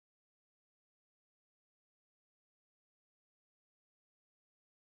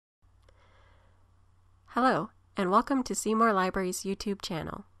Hello, and welcome to Seymour Library's YouTube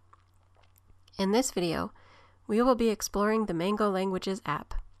channel. In this video, we will be exploring the Mango Languages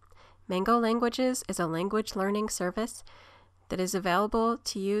app. Mango Languages is a language learning service that is available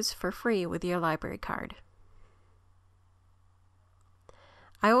to use for free with your library card.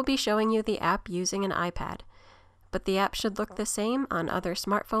 I will be showing you the app using an iPad, but the app should look the same on other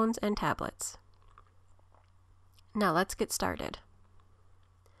smartphones and tablets. Now let's get started.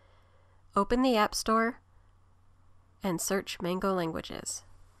 Open the App Store and search Mango Languages.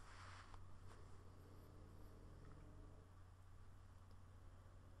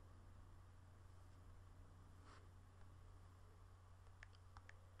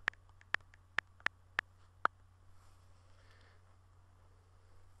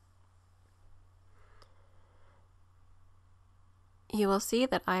 You will see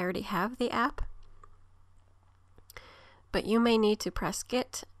that I already have the app, but you may need to press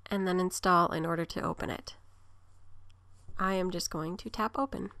Get and then install in order to open it. I am just going to tap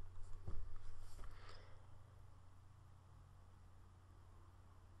Open.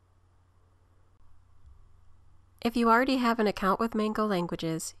 If you already have an account with Mango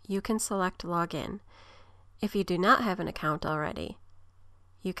Languages, you can select Login. If you do not have an account already,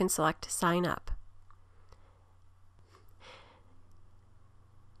 you can select Sign Up.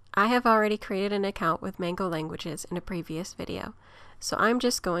 I have already created an account with Mango Languages in a previous video, so I'm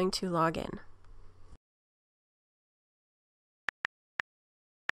just going to log in.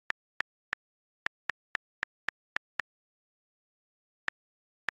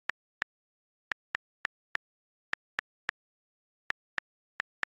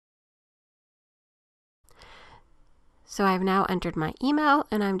 So I've now entered my email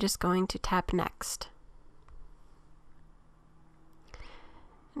and I'm just going to tap Next.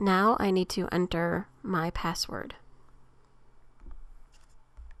 Now I need to enter my password.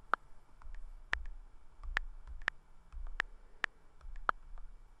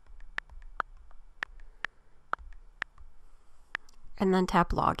 And then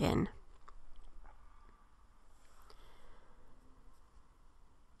tap Login.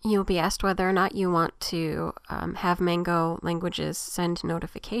 You'll be asked whether or not you want to have Mango Languages send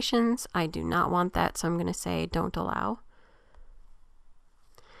notifications. I do not want that, so I'm going to say Don't Allow.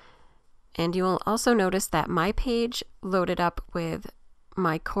 And you will also notice that my page loaded up with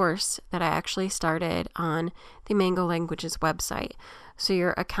my course that I actually started on the Mango Languages website. So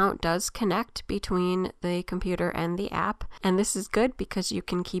your account does connect between the computer and the app, and this is good because you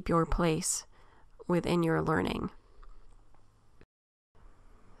can keep your place within your learning.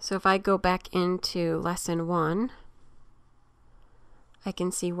 So if I go back into Lesson 1, I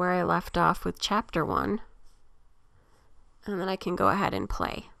can see where I left off with Chapter 1, and then I can go ahead and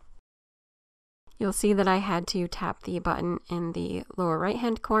play. You'll see that I had to tap the button in the lower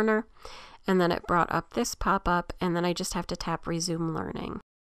right-hand corner, and then it brought up this pop-up, and then I just have to tap Resume Learning.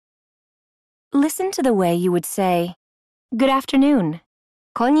 Listen to the way you would say, "Good afternoon."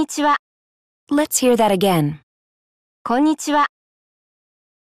 Konnichiwa. Let's hear that again. Konnichiwa.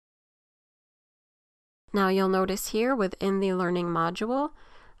 Now you'll notice here within the Learning module,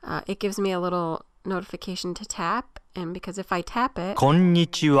 it gives me a little notification to tap, and because if I tap it, こんに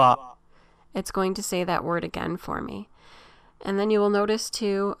ちは it's going to say that word again for me. And then you will notice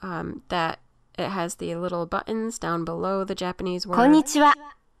too that it has the little buttons down below the Japanese word. こんにちは.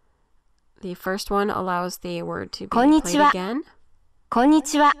 The first one allows the word to be こんにちは. played again. こんに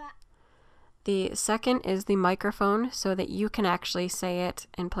ちは. The second is the microphone, so that you can actually say it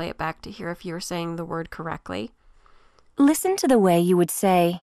and play it back to hear if you're saying the word correctly. Listen to the way you would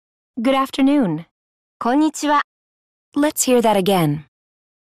say, "Good afternoon." こんにちは. Let's hear that again.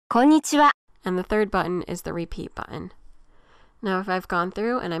 こんにちは. And the third button is the repeat button. Now if I've gone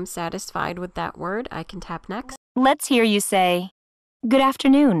through and I'm satisfied with that word, I can tap Next. Let's hear you say, "Good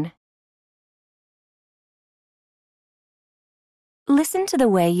afternoon." Listen to the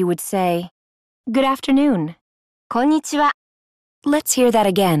way you would say, "Good afternoon." こんにちは. Let's hear that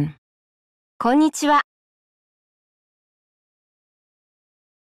again. こんにちは.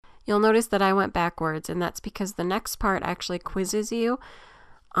 You'll notice that I went backwards, and that's because the next part actually quizzes you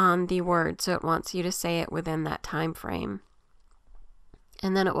on the word, so it wants you to say it within that time frame.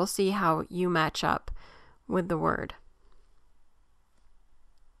 And then it will see how you match up with the word.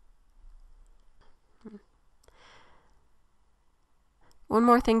 One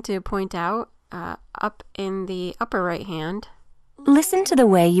more thing to point out, up in the upper right hand, Listen to the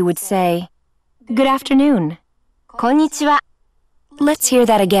way you would say, "Good afternoon." こんにちは. Let's hear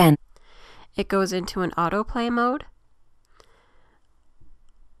that again. it goes into an autoplay mode.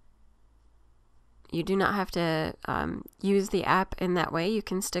 You do not have to use the app in that way. You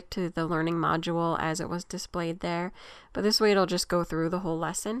can stick to the learning module as it was displayed there, but this way it'll just go through the whole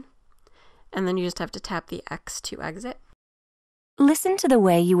lesson. And then you just have to tap the X to exit. Listen to the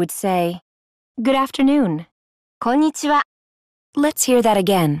way you would say, "Good afternoon." こんにちは. Let's hear that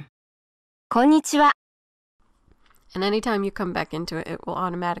again. こんにちは. And anytime you come back into it, it will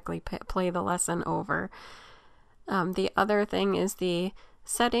automatically play the lesson over. The other thing is the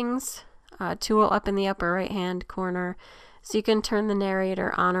settings tool up in the upper right-hand corner. So you can turn the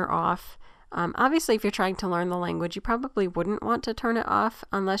narrator on or off. Obviously, if you're trying to learn the language, you probably wouldn't want to turn it off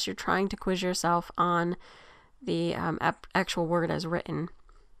unless you're trying to quiz yourself on the actual word as written.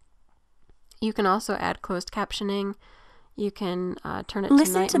 You can also add closed captioning. You can turn it to night mode.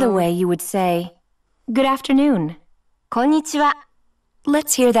 Listen to the way you would say, "Good afternoon." こんにちは.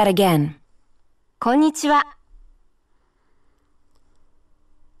 Let's hear that again. こんにちは.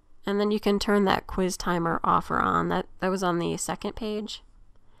 And then you can turn that quiz timer off or on. That was on the second page.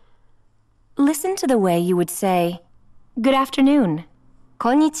 Listen to the way you would say, "Good afternoon."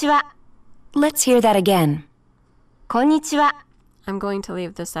 こんにちは. Let's hear that again. こんにちは. I'm going to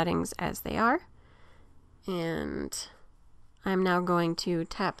leave the settings as they are. And I'm now going to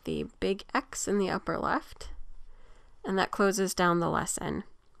tap the big X in the upper left. And that closes down the lesson.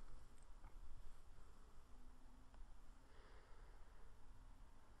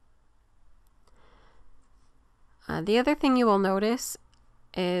 The other thing you will notice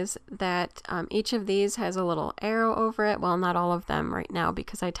is that each of these has a little arrow over it. Well, not all of them right now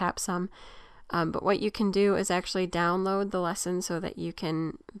because I tapped some. But what you can do is actually download the lesson so that you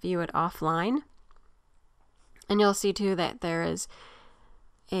can view it offline. And you'll see too that there is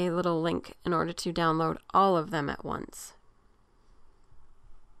a little link in order to download all of them at once.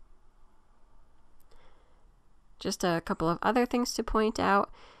 Just a couple of other things to point out.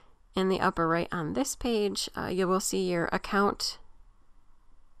 In the upper right on this page, you will see your account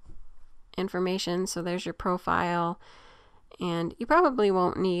information. So there's your profile, and you probably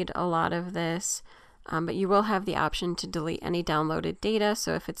won't need a lot of this, but you will have the option to delete any downloaded data.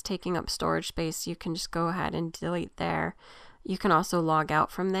 So if it's taking up storage space, you can just go ahead and delete there. You can also log out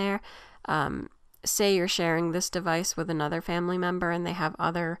from there. Say you're sharing this device with another family member and they have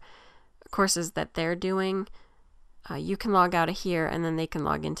other courses that they're doing. You can log out of here and then they can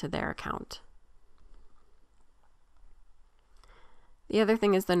log into their account. The other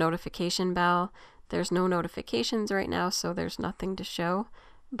thing is the notification bell. There's no notifications right now, so there's nothing to show.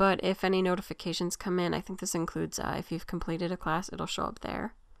 But if any notifications come in, I think this includes if you've completed a class, it'll show up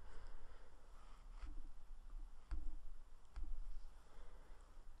there.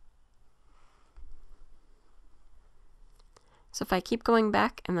 So if I keep going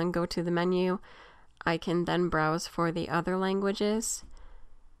back and then go to the menu, I can then browse for the other languages.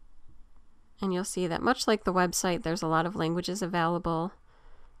 And you'll see that much like the website, there's a lot of languages available.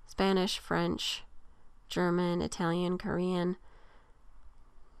 Spanish, French, German, Italian, Korean.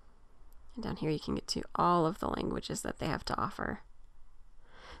 And down here you can get to all of the languages that they have to offer.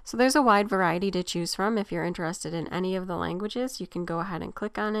 So there's a wide variety to choose from. If you're interested in any of the languages, you can go ahead and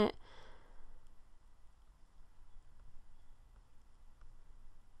click on it.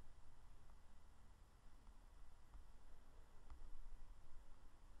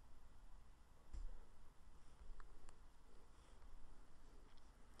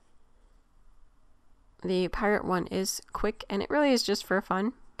 The pirate one is quick, and it really is just for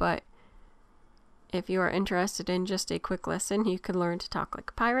fun, but if you are interested in just a quick lesson, you can learn to talk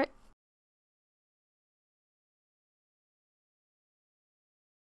like a pirate.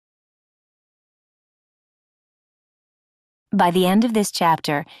 By the end of this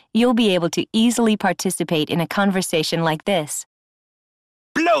chapter, you'll be able to easily participate in a conversation like this.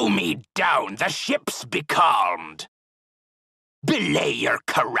 Blow me down, the ship's becalmed. Belay your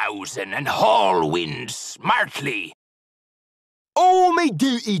carousing and haul wind smartly. All my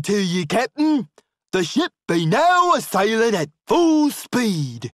duty to you, Captain. The ship be now a-sailing at full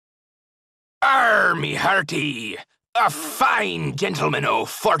speed. Arr, me hearty, a fine gentleman o'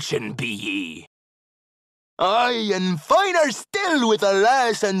 fortune be ye. Aye, and finer still with a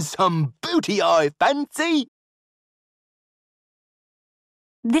lass and some booty, I fancy.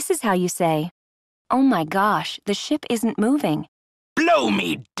 This is how you say, "Oh my gosh, the ship isn't moving." Blow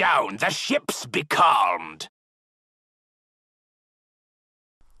me down, the ship's becalmed.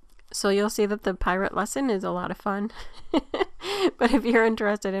 So you'll see that the pirate lesson is a lot of fun. But if you're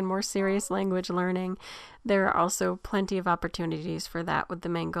interested in more serious language learning, there are also plenty of opportunities for that with the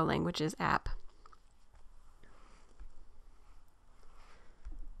Mango Languages app.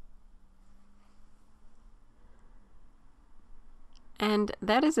 And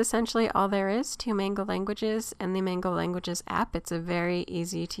that is essentially all there is to Mango Languages and the Mango Languages app. It's a very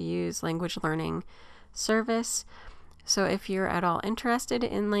easy to use language learning service. So if you're at all interested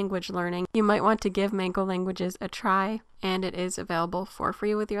in language learning, you might want to give Mango Languages a try, and it is available for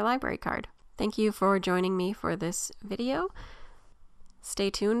free with your library card. Thank you for joining me for this video. Stay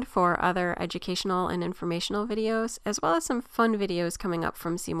tuned for other educational and informational videos, as well as some fun videos coming up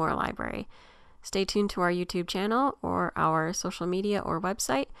from Seymour Library. Stay tuned to our YouTube channel or our social media or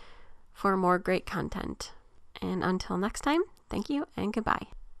website for more great content. And until next time, thank you and goodbye.